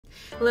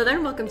Hello there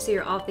and welcome to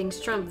your All Things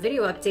Trump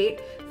video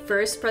update.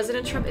 First,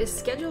 President Trump is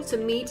scheduled to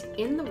meet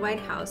in the White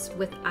House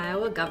with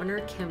Iowa Governor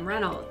Kim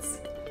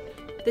Reynolds.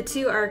 The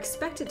two are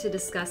expected to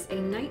discuss a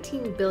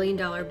 $19 billion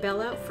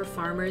bailout for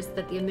farmers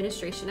that the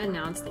administration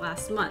announced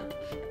last month.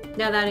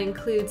 Now that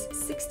includes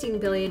 $16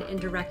 billion in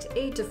direct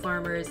aid to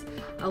farmers,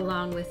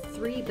 along with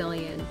 $3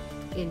 billion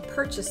in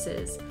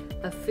purchases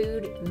of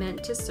food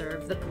meant to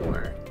serve the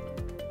poor.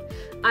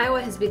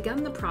 Iowa has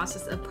begun the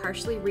process of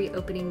partially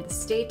reopening the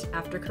state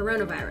after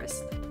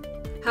coronavirus.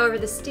 However,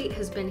 the state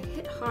has been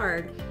hit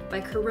hard by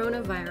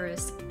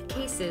coronavirus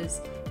cases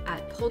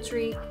at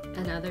poultry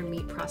and other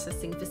meat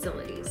processing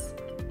facilities.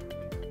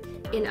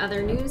 In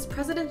other news,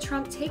 President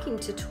Trump taking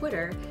to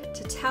Twitter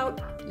to tout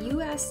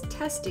U.S.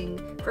 testing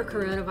for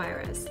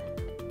coronavirus.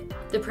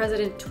 The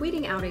president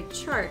tweeting out a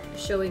chart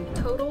showing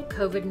total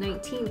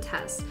COVID-19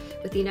 tests,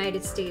 with the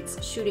United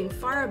States shooting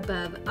far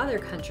above other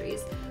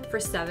countries for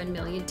 7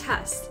 million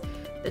tests.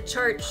 The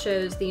chart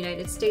shows the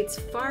United States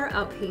far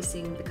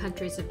outpacing the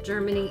countries of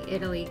Germany,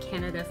 Italy,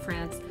 Canada,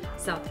 France,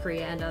 South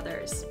Korea, and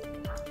others.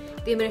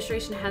 The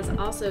administration has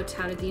also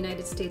touted the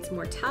United States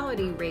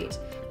mortality rate,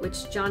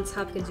 which Johns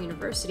Hopkins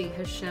University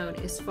has shown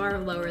is far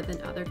lower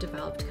than other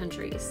developed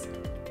countries.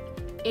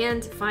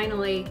 And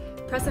finally,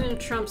 President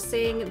Trump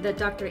saying that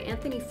Dr.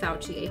 Anthony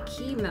Fauci, a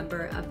key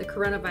member of the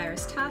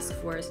coronavirus task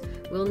force,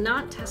 will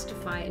not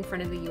testify in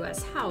front of the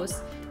U.S.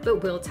 House,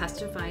 but will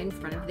testify in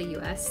front of the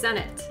U.S.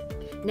 Senate.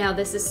 Now,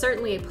 this is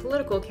certainly a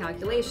political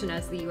calculation,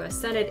 as the U.S.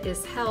 Senate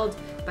is held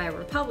by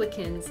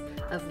Republicans,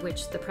 of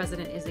which the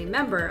president is a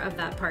member of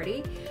that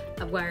party,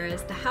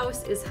 whereas the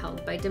House is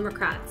held by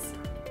Democrats.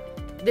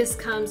 This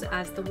comes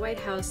as the White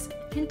House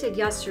hinted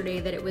yesterday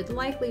that it would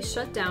likely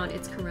shut down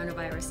its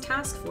coronavirus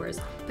task force,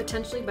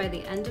 potentially by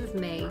the end of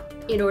May,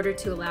 in order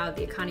to allow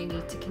the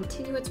economy to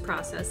continue its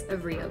process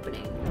of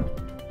reopening.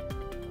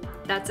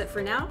 That's it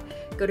for now.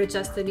 Go to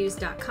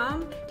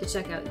justthenews.com to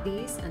check out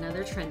these and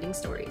other trending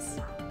stories.